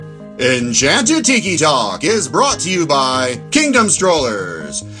Enchanted Tiki Talk is brought to you by Kingdom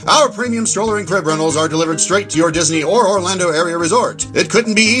Strollers. Our premium stroller and crib rentals are delivered straight to your Disney or Orlando area resort. It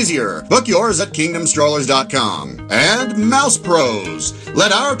couldn't be easier. Book yours at kingdomstrollers.com. And Mouse Pros.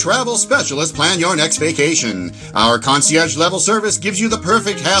 Let our travel specialist plan your next vacation. Our concierge level service gives you the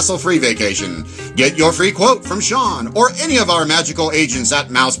perfect hassle-free vacation. Get your free quote from Sean or any of our magical agents at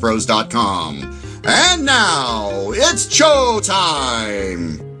mousepros.com. And now, it's show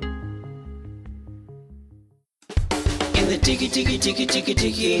time! In the tiki tiki tiki tiki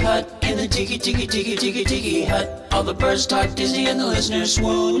tiki hut, in the tiki tiki tiki tiki tiki hut, all the birds talk Disney and the listeners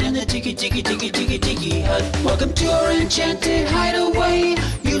swoon. In the tiki tiki tiki tiki tiki hut, welcome to our enchanted hideaway,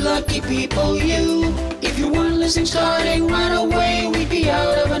 you lucky people, you. If you weren't listening starting right away, we'd be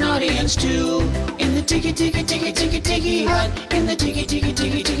out of an audience too. In the tiki tiki tiki tiki tiki hut, in the tiki tiki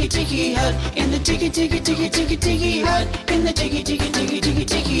tiki tiki tiki hut, in the tiki tiki tiki tiki tiki hut, in the tiki tiki tiki tiki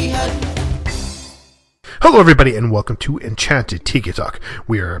tiki hut. Hello everybody and welcome to Enchanted Tiki Talk.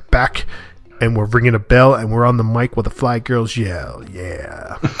 We are back and we're ringing a bell and we're on the mic while the Fly Girls yell.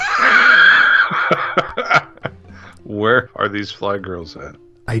 Yeah. Where are these Fly Girls at?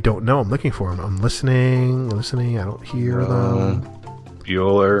 I don't know. I'm looking for them. I'm listening. I don't hear them.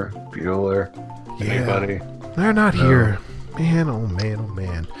 Bueller. Yeah. Anybody? They're not here. Man, oh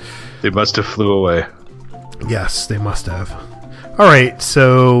man. They must have flew away. Yes, they must have. Alright,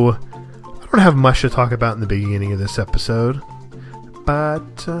 so I don't have much to talk about in the beginning of this episode, but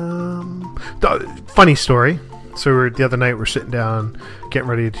funny story. So the other night we're sitting down getting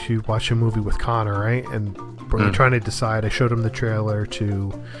ready to watch a movie with Connor, right? And we're trying to decide. I showed him the trailer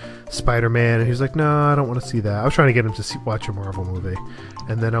to Spider-Man and he's like, no, I don't want to see that. I was trying to get him to watch a Marvel movie,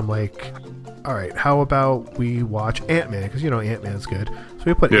 and then I'm like, all right, how about we watch Ant-Man, because Ant-Man's good. So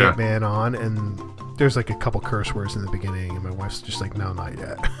we put Ant-Man on, and there's like a couple curse words in the beginning, and my wife's just like, no, not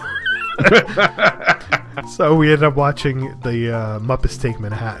yet. So we ended up watching the Muppets Take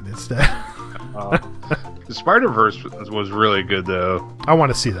Manhattan instead. The Spider-Verse was really good, though. I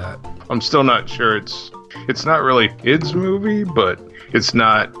want to see that. I'm still not sure. It's not really a kids' movie, but it's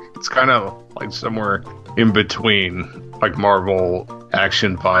not. It's kind of like somewhere in between, like Marvel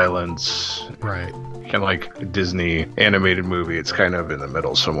action violence, right? And like a Disney animated movie. It's kind of in the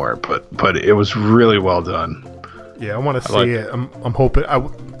middle somewhere, but it was really well done. Yeah, I want to see it. I'm hoping.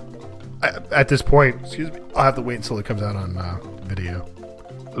 At this point, I'll have to wait until it comes out on video.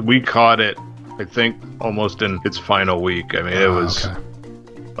 We caught it, I think, almost in its final week. I mean, it was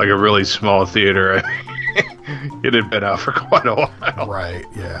like a really small theater. It had been out for quite a while. Right,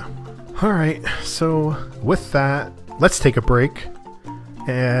 yeah. All right, so with that, let's take a break,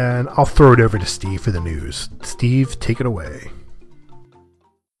 and I'll throw it over to Steve for the news. Steve, take it away.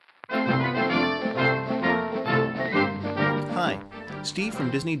 Hi, Steve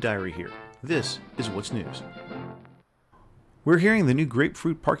from Disney Diary here. This is What's News. We're hearing the new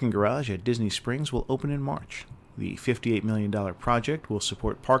Grapefruit parking garage at Disney Springs will open in March. The $58 million project will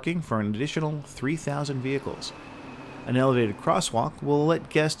support parking for an additional 3,000 vehicles. An elevated crosswalk will let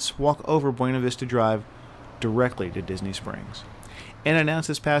guests walk over Buena Vista Drive directly to Disney Springs. And announced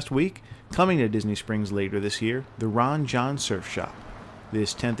this past week, coming to Disney Springs later this year, the Ron Jon Surf Shop.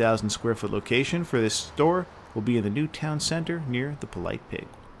 This 10,000 square foot location for this store will be in the new town center near the Polite Pig.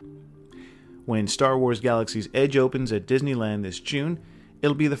 When Star Wars Galaxy's Edge opens at Disneyland this June,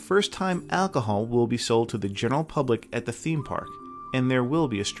 it'll be the first time alcohol will be sold to the general public at the theme park, and there will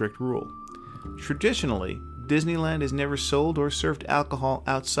be a strict rule. Traditionally, Disneyland has never sold or served alcohol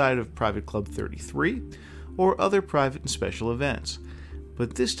outside of Private Club 33 or other private and special events.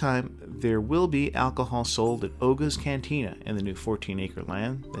 But this time, there will be alcohol sold at Oga's Cantina in the new 14-acre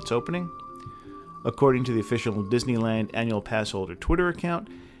land that's opening. According to the official Disneyland Annual Pass holder Twitter account,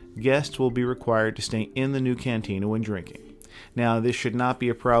 guests will be required to stay in the new cantina when drinking. Now, this should not be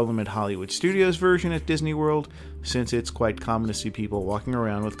a problem at Hollywood Studios version at Disney World, since it's quite common to see people walking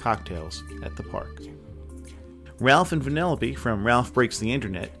around with cocktails at the park. Ralph and Vanellope from Ralph Breaks the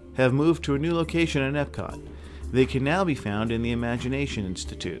Internet have moved to a new location at Epcot. They can now be found in the Imagination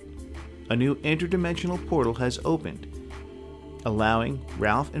Institute. A new interdimensional portal has opened, allowing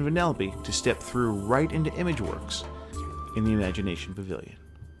Ralph and Vanellope to step through right into ImageWorks in the Imagination Pavilion.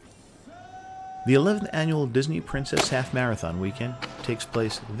 The 11th annual Disney Princess Half Marathon weekend takes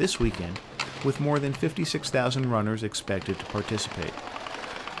place this weekend, with more than 56,000 runners expected to participate.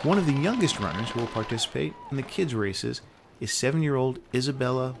 One of the youngest runners who will participate in the kids' races is 7-year-old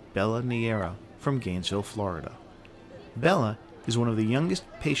Isabella Bella Niera from Gainesville, Florida. Bella is one of the youngest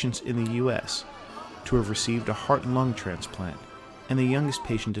patients in the U.S. to have received a heart and lung transplant, and the youngest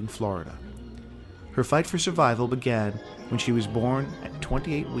patient in Florida. Her fight for survival began when she was born at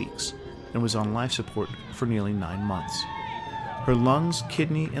 28 weeks and was on life support for nearly 9 months. Her lungs,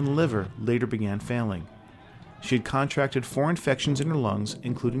 kidney, and liver later began failing. She had contracted 4 infections in her lungs,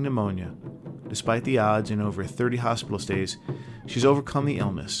 including pneumonia. Despite the odds and over 30 hospital stays, she's overcome the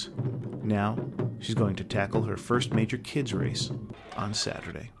illness. Now, she's going to tackle her first major kids race on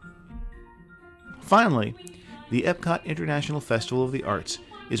Saturday. Finally, the Epcot International Festival of the Arts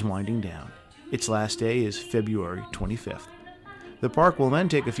is winding down. Its last day is February 25th. The park will then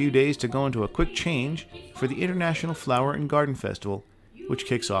take a few days to go into a quick change for the International Flower and Garden Festival, which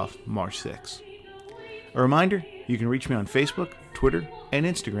kicks off March 6th. A reminder, you can reach me on Facebook, Twitter, and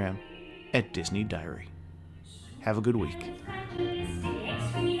Instagram at Disney Diary. Have a good week.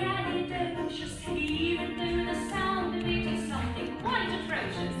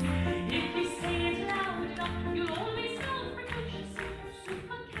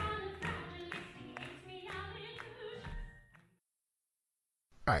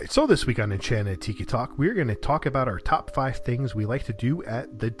 Alright, so this week on Enchanted Tiki Talk, we're going to talk about our top 5 things we like to do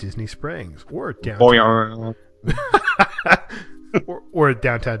at the Disney Springs, or downtown, or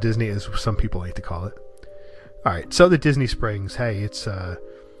downtown Disney, as some people like to call it. Alright, so the Disney Springs, hey, it's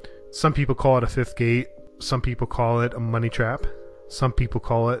some people call it a fifth gate, some people call it a money trap, some people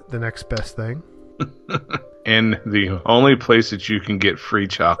call it the next best thing. And the only place that you can get free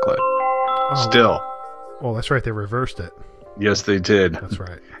chocolate. Still. Oh, that's right, they reversed it. Yes, they did. That's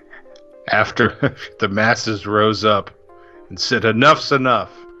right. After the masses rose up and said, enough's enough.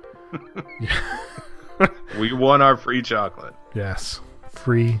 We want our free chocolate. Yes.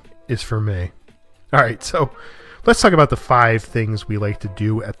 Free is for me. All right, so let's talk about the 5 things we like to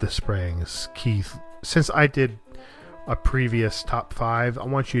do at the Springs. Keith, since I did a previous top 5, I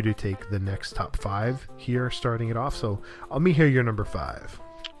want you to take the next top 5 here, starting it off. So let me hear your number 5.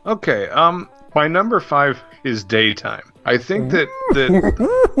 Okay, my number 5 is daytime. I think that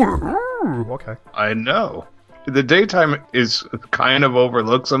Okay. I know. The daytime is kind of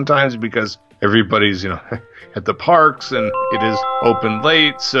overlooked sometimes because everybody's, at the parks and it is open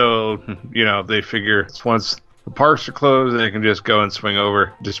late. So, they figure once the parks are closed, they can just go and swing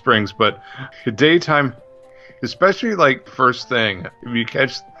over to Springs. But the daytime, especially like first thing, if you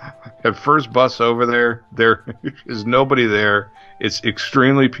catch that first bus over there is nobody there. It's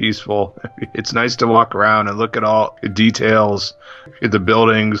extremely peaceful. It's nice to walk around and look at all the details, the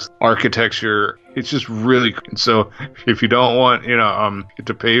buildings, architecture. It's just really cool. So if you don't want,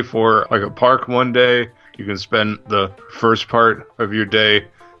 to pay for like a park one day, you can spend the first part of your day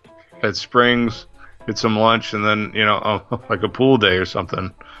at Springs, get some lunch, and then, like a pool day or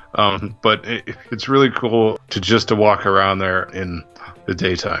something. But it's really cool to walk around there in the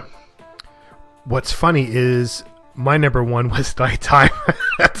daytime. What's funny is my number 1 was nighttime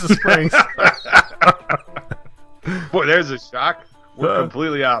at the Springs. Boy, there's a shock. We're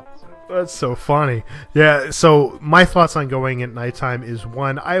completely opposite. That's so funny. Yeah, so my thoughts on going at nighttime is,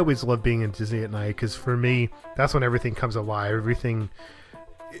 1, I always love being in Disney at night because for me, that's when everything comes alive. Everything,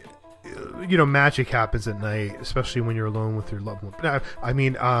 magic happens at night, especially when you're alone with your loved one. I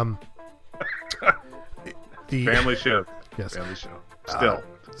mean, the family show. Yes. Family show. Still.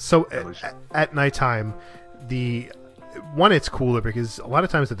 So at nighttime, it's cooler because a lot of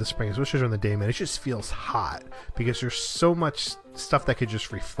times at the Springs, especially during the day, man, it just feels hot because there's so much stuff that could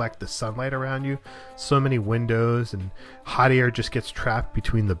just reflect the sunlight around you. So many windows, and hot air just gets trapped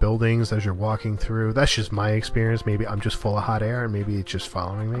between the buildings as you're walking through. That's just my experience. Maybe I'm just full of hot air and maybe it's just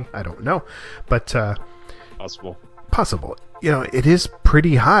following me. I don't know. But possible. It is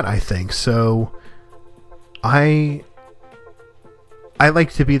pretty hot, I think. So I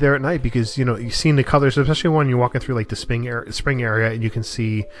like to be there at night because, you've seen the colors, especially when you're walking through like the spring area, and you can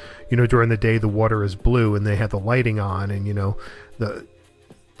see, during the day the water is blue and they have the lighting on, and the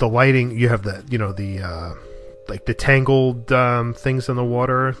lighting, you have the like the tangled things in the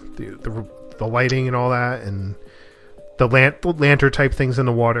water, the lighting and all that, and the lantern type things in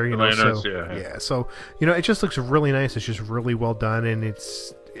the water, lanterns, so yeah. So it just looks really nice. It's just really well done, and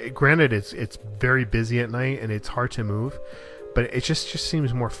it's granted it's very busy at night and it's hard to move. But it just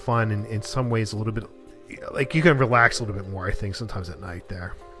seems more fun, and in some ways a little bit, like you can relax a little bit more, I think, sometimes at night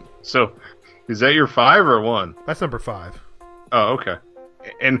there. So, is that your 5 or 1? That's number 5. Oh, okay.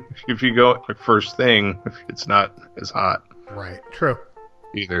 And if you go first thing, it's not as hot. Right. True.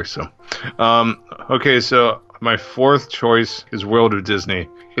 Either. So, okay. So my 4th choice is World of Disney.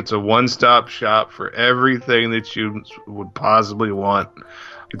 It's a one-stop shop for everything that you would possibly want.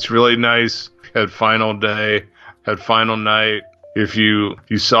 It's really nice. Had final day. Had final night. If you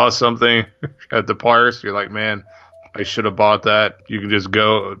saw something at the parks, you're like, man, I should have bought that. You can just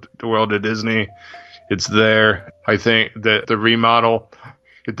go to World of Disney. It's there. I think that the remodel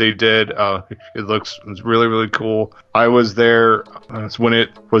that they did, it's really, really cool. I was there when it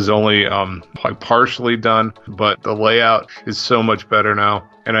was only like partially done, but the layout is so much better now.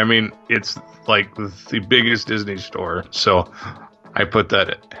 And I mean, it's like the biggest Disney store. So I put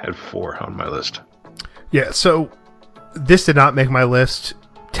that at 4 on my list. Yeah, so this did not make my list.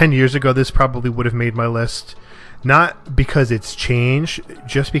 10 years ago, this probably would have made my list. Not because it's changed,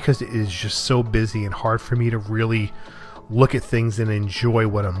 just because it is just so busy and hard for me to really look at things and enjoy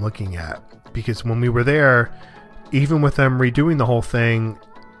what I'm looking at. Because when we were there, even with them redoing the whole thing,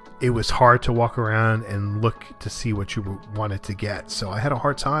 it was hard to walk around and look to see what you wanted to get. So I had a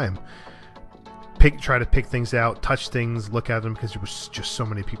hard time try to pick things out, touch things, look at them, because there was just so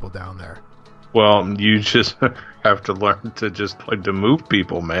many people down there. Well, you just have to learn to just like to move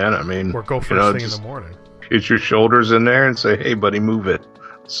people, man. I mean, Or go first thing in the morning. Get your shoulders in there and say, "Hey, buddy, move it.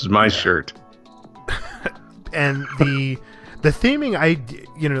 This is my shirt." And the theming,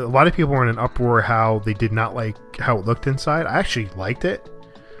 a lot of people were in an uproar how they did not like how it looked inside. I actually liked it.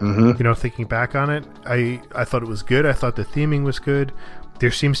 Mm-hmm. Thinking back on it, I thought it was good. I thought the theming was good.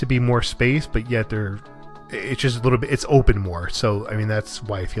 There seems to be more space, but yet it's just a little bit. It's open more, so I mean that's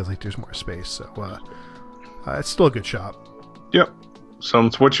why it feels like there's more space. So it's still a good shop. Yep. So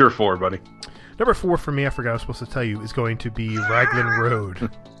what's your 4, buddy? Number 4 for me, I forgot I was supposed to tell you, is going to be Raglan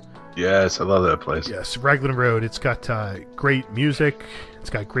Road. Yes, I love that place. Yes, Raglan Road. It's got great music. It's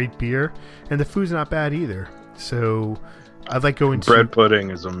got great beer, and the food's not bad either. So I like going to... Bread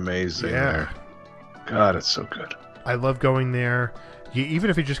pudding is amazing Yeah. there. God, it's so good. I love going there. Even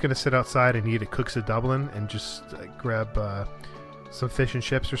if you're just going to sit outside and eat at Cook's of Dublin and just grab some fish and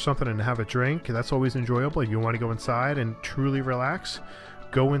chips or something and have a drink, that's always enjoyable. If you want to go inside and truly relax,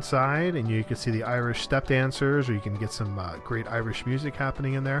 go inside and you can see the Irish step dancers, or you can get some great Irish music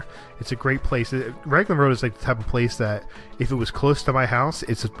happening in there. It's a great place. Raglan Road is like the type of place that if it was close to my house,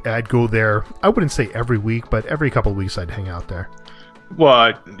 I'd go there. I wouldn't say every week, but every couple of weeks I'd hang out there.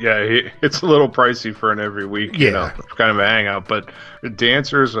 Well, yeah, it's a little pricey for an every week, kind of a hangout. But the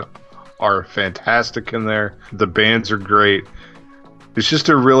dancers are fantastic in there. The bands are great. It's just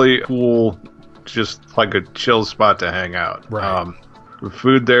a really cool, just like a chill spot to hang out. Right. The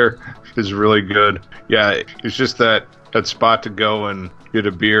food there is really good. Yeah, it's just that spot to go and get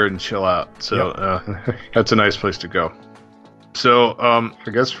a beer and chill out. So that's a nice place to go. So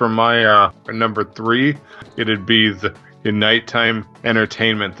I guess for my number 3, it'd be the nighttime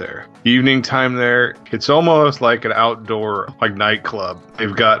entertainment there. Evening time there, it's almost like an outdoor nightclub.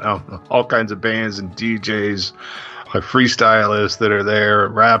 They've got all kinds of bands and DJs, like freestylists that are there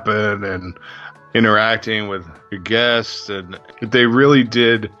rapping and interacting with your guests, and they really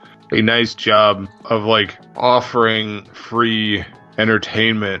did a nice job of offering free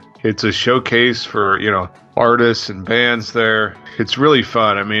entertainment. It's a showcase for artists and bands there. It's really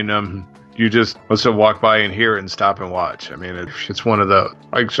fun. I mean, you just must have walk by and hear it and stop and watch. I mean, it's one of the,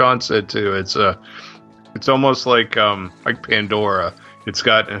 like Sean said too, it's almost like Pandora. It's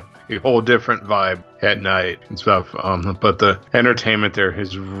got a whole different vibe at night and stuff. But the entertainment there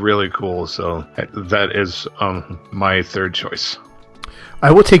is really cool. So that is my 3rd choice.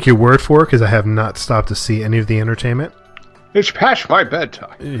 I will take your word for it because I have not stopped to see any of the entertainment. It's past my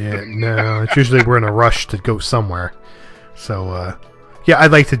bedtime. Yeah, no, it's usually we're in a rush to go somewhere. So, yeah,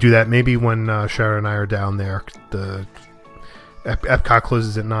 I'd like to do that. Maybe when Sharon and I are down there. The Epcot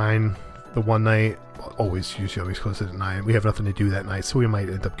closes at 9 the one night. Usually always closes at 9. We have nothing to do that night, so we might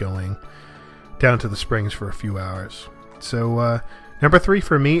end up going down to the Springs for a few hours. So, number 3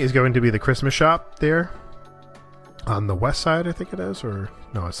 for me is going to be the Christmas shop there on the west side, I think it is. Or,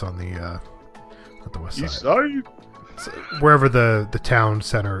 no, it's on the, not the west side. East side? Wherever the town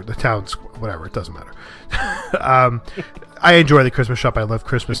center, whatever, it doesn't matter. I enjoy the Christmas shop. I love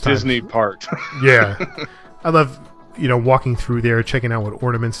Christmas time. Disney Park. Yeah. I love, walking through there, checking out what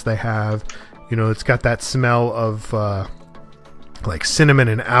ornaments they have. It's got that smell of cinnamon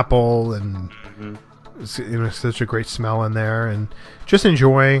and apple, and it's such a great smell in there, and just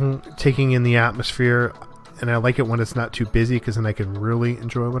enjoying taking in the atmosphere. And I like it when it's not too busy, because then I can really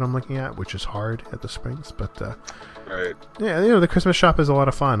enjoy what I'm looking at, which is hard at the Springs. But right. Yeah, the Christmas shop is a lot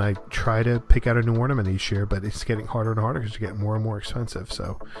of fun. I try to pick out a new ornament each year, but it's getting harder and harder because it's getting more and more expensive.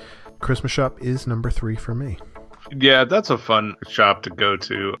 So Christmas shop is number 3 for me. Yeah, that's a fun shop to go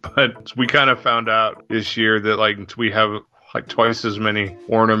to. But we kind of found out this year that we have twice as many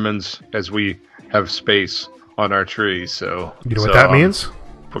ornaments as we have space on our tree. So you know what that means?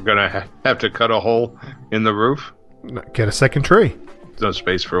 We're gonna have to cut a hole in the roof. Get a second tree. There's no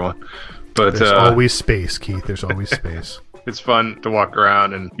space for one. But there's always space, Keith. There's always space. it's fun to walk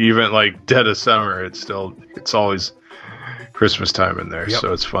around, and even like dead of summer, it's always Christmas time in there,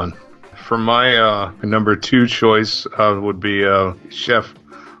 so it's fun. For my number 2 choice would be Chef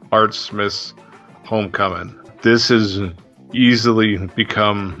Art Smith's Homecoming. This has easily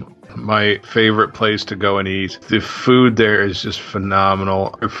become my favorite place to go and eat. The food there is just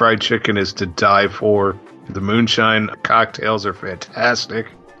phenomenal. The fried chicken is to die for. The moonshine cocktails are fantastic.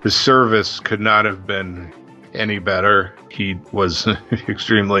 The service could not have been any better. He was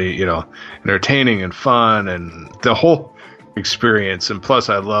extremely, entertaining and fun, and the whole experience. And plus,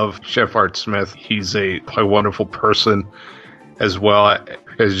 I love Chef Art Smith. He's a wonderful person as well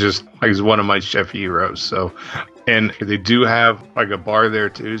as he's one of my chef heroes. So, and they do have like a bar there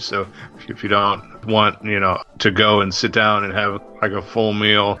too. So if you don't want, to go and sit down and have like a full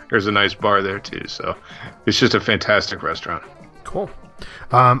meal, there's a nice bar there too. So it's just a fantastic restaurant. Cool.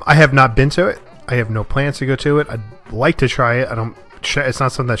 I have not been to it. I have no plans to go to it. I'd like to try it. It's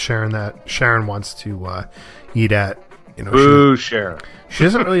not something that Sharon wants to eat at. Ooh, Sharon. She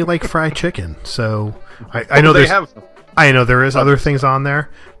doesn't really like fried chicken, so I know there is other things on there,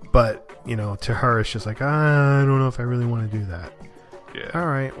 but to her it's just like, I don't know if I really want to do that. Yeah. All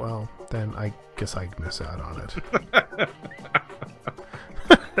right, well then I guess I miss out on it.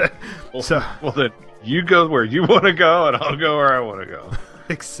 Well then you go where you want to go, and I'll go where I want to go.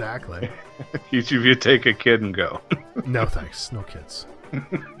 Exactly. Each of you take a kid and go. No thanks, no kids.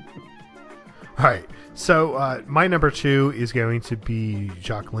 All right, so my number 2 is going to be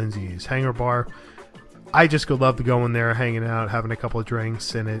Jacques Lindsay's Hangar Bar. I just love to go in there, hanging out, having a couple of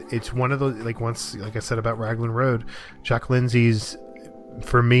drinks, and it's one of those, like I said about Raglan Road, Jacques Lindsay's,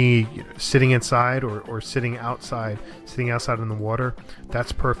 for me, sitting inside or sitting outside in the water,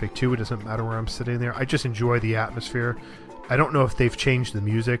 that's perfect too. It doesn't matter where I'm sitting there. I just enjoy the atmosphere. I don't know if they've changed the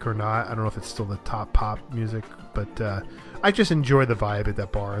music or not. I don't know if it's still the top pop music, but I just enjoy the vibe at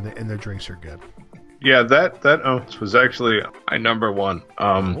that bar, and the drinks are good. Yeah, that was actually my number 1.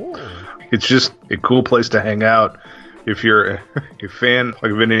 It's just a cool place to hang out. If you're a fan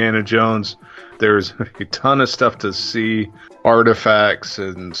of Indiana Jones, there's a ton of stuff to see, artifacts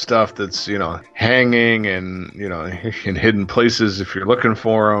and stuff that's hanging and in hidden places if you're looking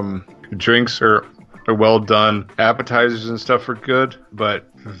for them. Drinks are well done. Appetizers and stuff are good, but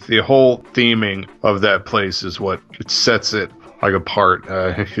the whole theming of that place is what it sets it apart.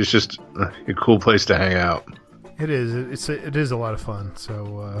 It's just a cool place to hang out. It is. It is a lot of fun.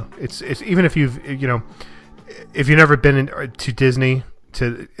 So it's even if you've if you've never been to Disney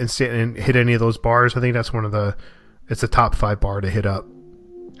and hit any of those bars, I think that's it's a top 5 bar to hit up.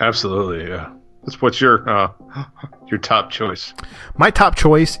 Absolutely, yeah. What's your top choice? My top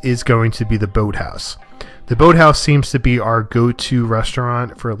choice is going to be the Boathouse. The Boathouse seems to be our go-to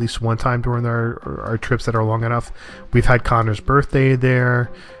restaurant for at least one time during our trips that are long enough. We've had Connor's birthday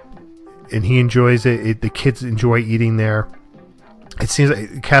there, and he enjoys it. The kids enjoy eating there. It seems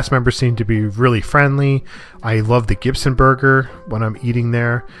like cast members seem to be really friendly. I love the Gibson burger when I'm eating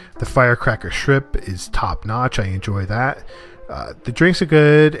there. The firecracker shrimp is top-notch. I enjoy that. The drinks are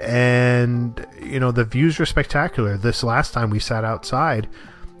good, and the views are spectacular. This last time we sat outside,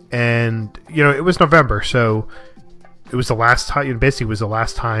 and it was November, so it was the last time. Basically, it was the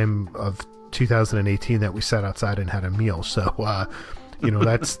last time of 2018 that we sat outside and had a meal. So,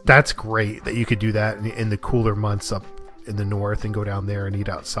 that's great that you could do that in the cooler months up in the north and go down there and eat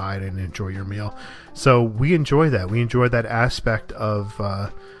outside and enjoy your meal. So we enjoy that. We enjoy that aspect of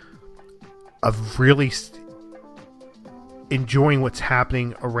really enjoying what's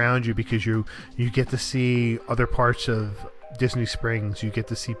happening around you, because you get to see other parts of Disney Springs. You get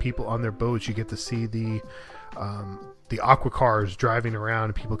to see people on their boats. You get to see the aqua cars driving around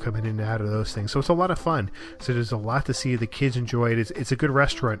and people coming in and out of those things. So it's a lot of fun. So there's a lot to see. The kids enjoy it. It's a good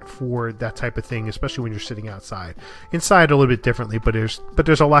restaurant for that type of thing, especially when you're sitting outside. Inside a little bit differently, but there's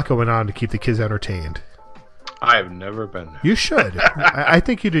a lot going on to keep the kids entertained. I have never been there. You should. I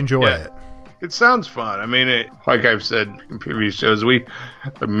think you'd enjoy it. It sounds fun. I mean, like I've said in previous shows, we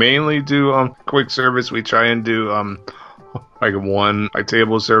mainly do quick service. We try and do one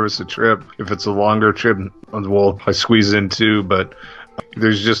table service a trip. If it's a longer trip, I squeeze in 2. But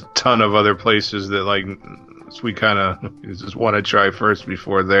there's just a ton of other places that we kind of just want to try first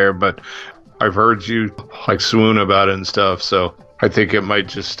before there. But I've heard you swoon about it and stuff, so I think it might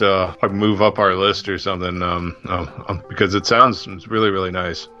just move up our list or something. Because it sounds really, really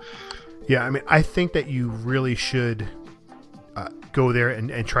nice. Yeah, I mean, I think that you really should go there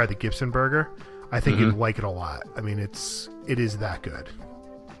and try the Gibson burger. I think you'd like it a lot. I mean, it is that good.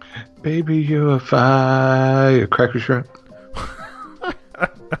 Baby, you're a cracker shrimp.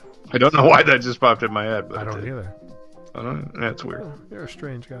 I don't know why that just popped in my head. But I don't either. That's weird. You're a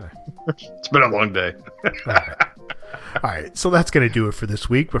strange guy. It's been a long day. All right, so that's going to do it for this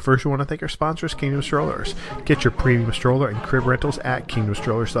week. But first, we want to thank our sponsors, Kingdom Strollers. Get your premium stroller and crib rentals at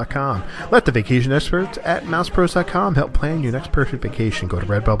kingdomstrollers.com. Let the vacation experts at mousepros.com help plan your next perfect vacation. Go to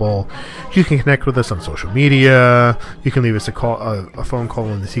Redbubble. You can connect with us on social media. You can leave us a phone call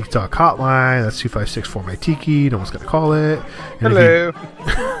on the Tiki Talk hotline. That's 256-4MY-TIKI. No one's going to call it. And Hello.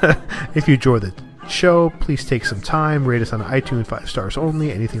 If you enjoy the show, please take some time, rate us on iTunes 5 stars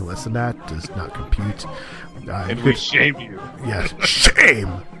only. Anything less than that does not compute. And we shame you. Yes,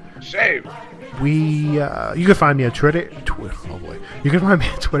 shame. Shame. You can find me on Twitter. Oh boy, you can find me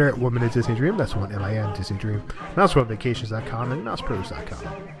on Twitter at Woman at Disney Dream. That's one MIN Disney Dream. And also on vacations.com and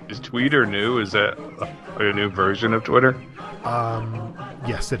mousepros.com. Is Twitter new? Is that a new version of Twitter?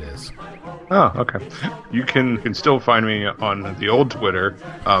 Yes, it is. Oh, okay. You can still find me on the old Twitter,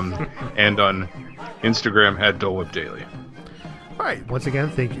 and on Instagram at Dole Whip Daily. All right. Once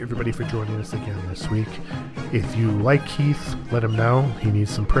again, thank you everybody for joining us again this week. If you like Keith, let him know he needs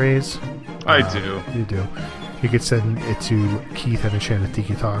some praise. I do. You do. You could send it to Keith and Shannon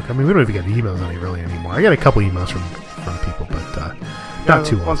Tiki Talk. I mean, we don't even get emails on it really anymore. I get a couple emails from people, but not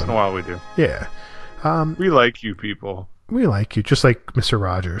too often. Once in a while we do. Yeah. We like you people. We like you, just like Mr.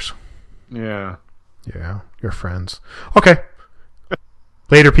 Rogers. Yeah. Yeah, you're friends. Okay.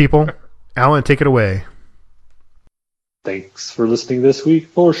 Later, people. Alan, take it away. Thanks for listening this week.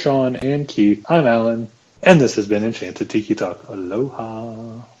 For Sean and Keith, I'm Alan, and this has been Enchanted Tiki Talk.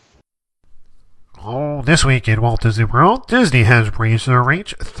 Aloha. Oh, this week in Walt Disney World, Disney has raised their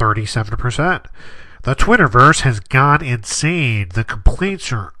rates 37%. The Twitterverse has gone insane. The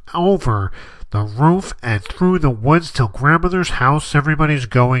complaints are over the roof and through the woods till grandmother's house. Everybody's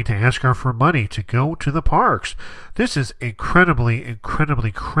going to ask her for money to go to the parks. This is incredibly,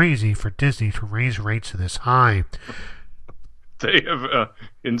 incredibly crazy for Disney to raise rates this high. They have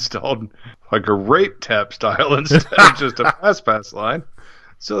installed like a rate tap style instead of just a pass line,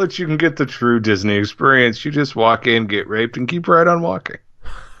 so that you can get the true Disney experience. You just walk in, get raped, and keep right on walking.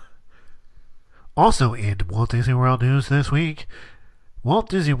 Also in Walt Disney World news this week, Walt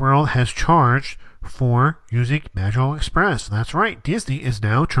Disney World has charged for using Magical Express. That's right, Disney is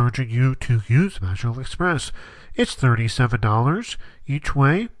now charging you to use Magical Express. It's $37 each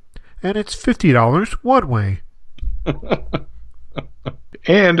way, and it's $50 one way.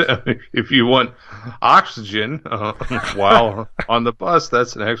 And if you want oxygen while on the bus,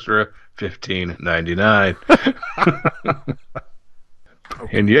 that's an extra $15.99.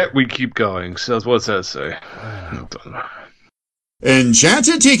 And yet we keep going. So what's that say?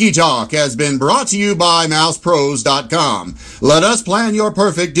 Enchanted Tiki Talk has been brought to you by mousepros.com. Let us plan your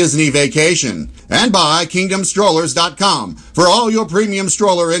perfect Disney vacation. And by kingdomstrollers.com for all your premium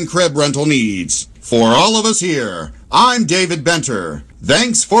stroller and crib rental needs. For all of us here, I'm David Benter.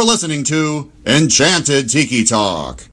 Thanks for listening to Enchanted Tiki Talk.